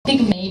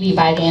maybe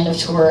by the end of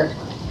tour,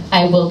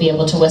 I will be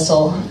able to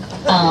whistle.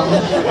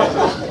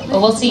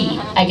 But we'll see.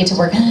 I get to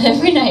work on it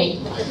every night.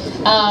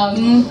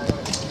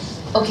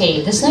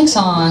 Okay, this next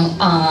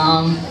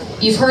song,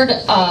 you've heard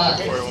a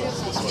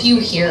few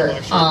here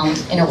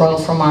in a row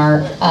from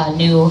our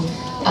new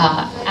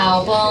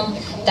album.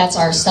 That's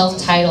our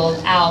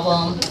self-titled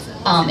album.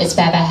 It's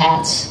Baba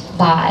Hats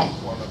by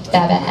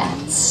Baba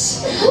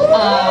Hats.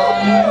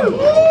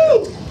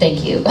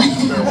 Thank you.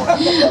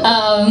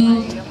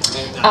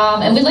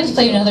 And we'd like to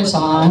play another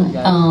song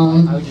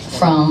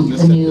from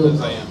the new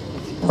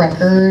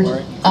record.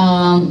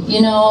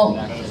 You know,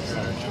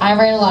 I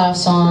write a lot of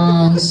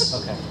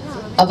songs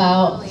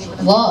about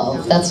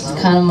love. That's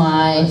kind of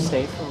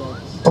my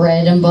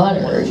bread and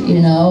butter, you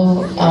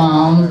know.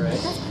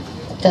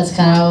 That's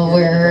kind of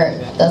where,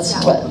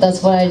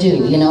 that's what I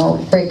do, you know,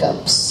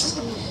 breakups,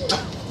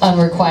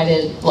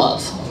 unrequited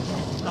love.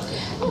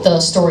 The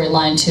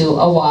storyline to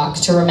A Walk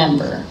to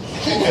Remember.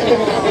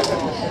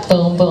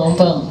 Boom, boom,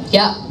 boom.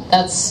 Yeah,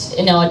 that's,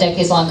 you know, a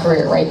decades-long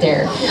career right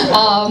there.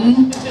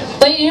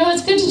 But, you know,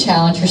 it's good to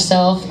challenge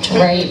yourself to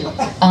write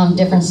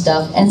different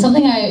stuff. And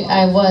something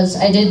I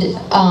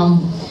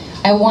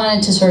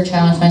wanted to sort of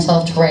challenge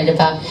myself to write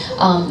about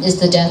is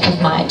the death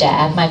of my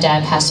dad. My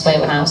dad passed away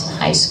when I was in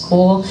high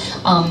school.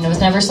 It was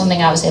never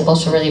something I was able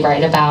to really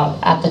write about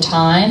at the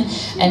time.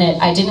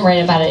 And I didn't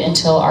write about it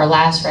until our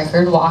last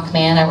record,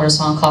 Walkman. I wrote a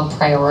song called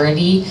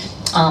Priority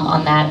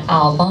on that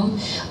album.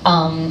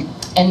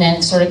 And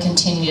then sort of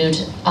continued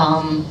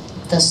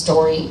the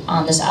story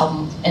on this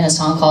album in a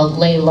song called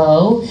Lay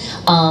Low.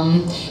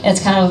 And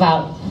it's kind of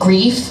about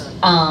grief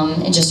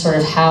and just sort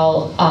of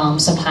how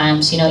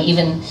sometimes, you know,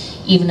 even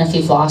if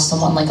you've lost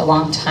someone like a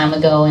long time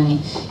ago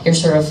and you're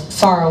sort of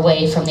far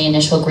away from the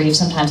initial grief,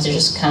 sometimes it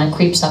just kind of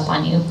creeps up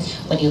on you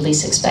when you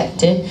least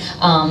expect it.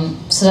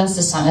 So that's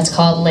the song. It's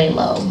called Lay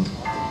Low.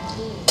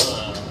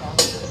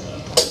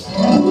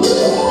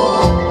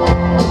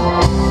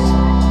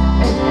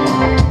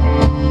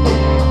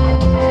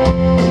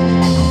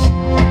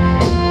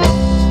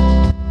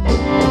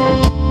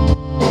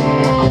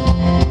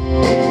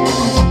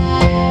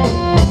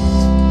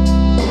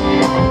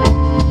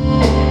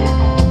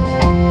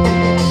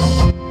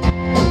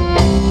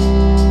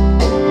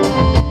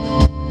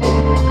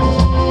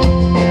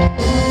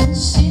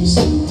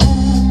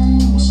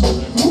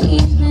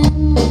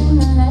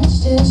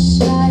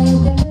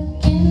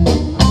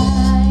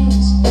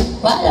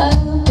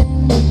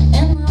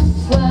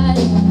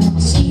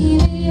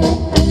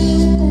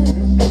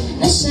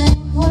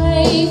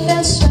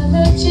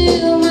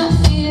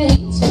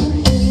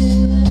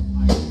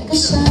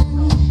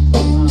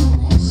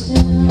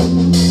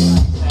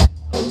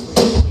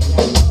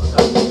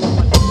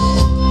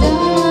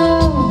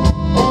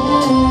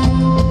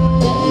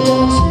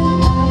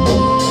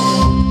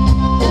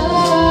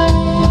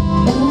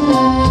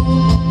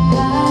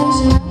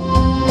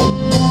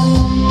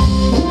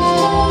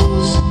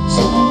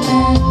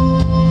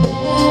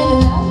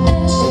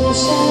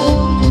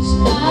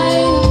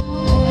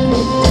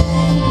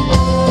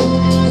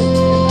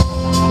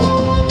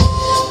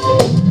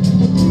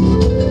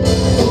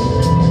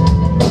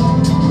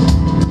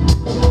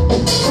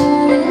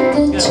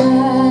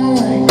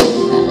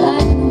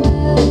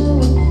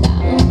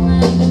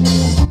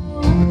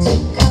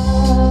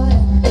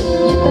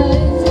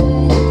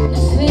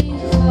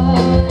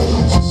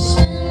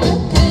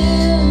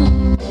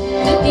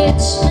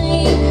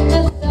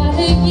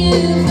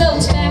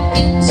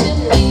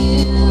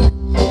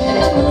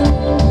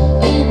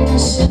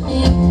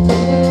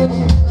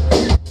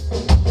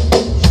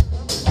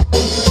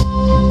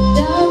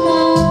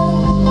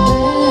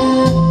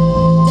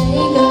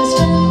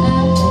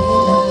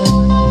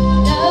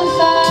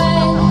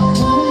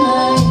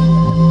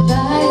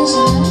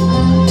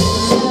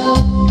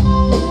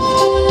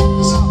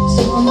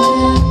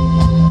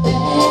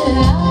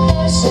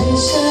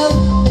 Say